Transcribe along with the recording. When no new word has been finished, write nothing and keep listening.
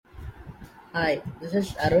Hi, this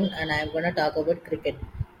is Arun and I am going to talk about cricket.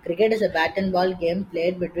 Cricket is a bat and ball game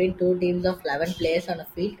played between two teams of 11 players on a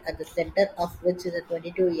field at the center of which is a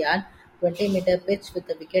 22-yard, 20-meter pitch with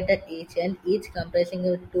a wicket at each end, each comprising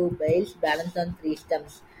of two bails balanced on three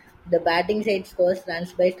stumps. The batting side scores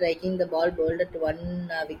runs by striking the ball bowled at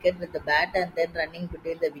one wicket with the bat and then running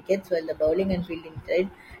between the wickets, while the bowling and fielding side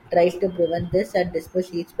tries to prevent this and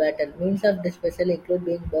dismiss each batter. Means of dismissal include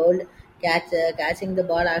being bowled, catching the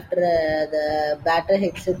ball after the batter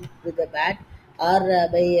hits it with the bat, or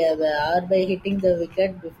by hitting the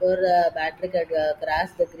wicket before batter could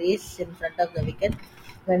cross the crease in front of the wicket.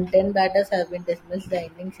 When 10 batters have been dismissed, the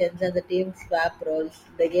innings ends and the team swap roles.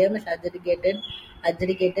 The game is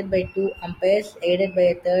adjudicated by two umpires, aided by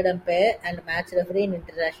a third umpire and match referee in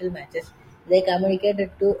international matches. They communicate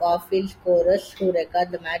to off-field scorers who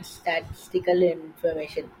record the match statistical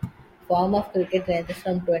information. Form of cricket ranges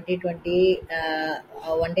from 2020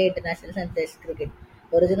 one-day internationals and Test cricket.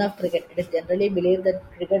 Origin of cricket: it is generally believed that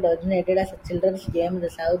cricket originated as a children's game in the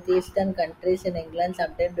southeastern countries in England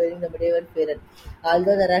sometime during the medieval period.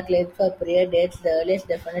 Although there are claims for prior dates, the earliest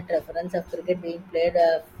definite reference of cricket being played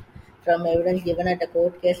from evidence given at a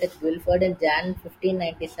court case at Guildford in Jan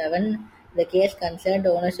 1597. The case concerned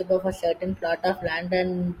ownership of a certain plot of land,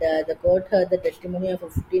 and the court heard the testimony of a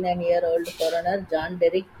 59-year-old coroner, John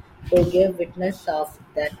Derrick, who gave witness of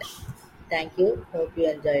that. Thank you. Hope you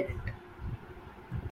enjoyed it.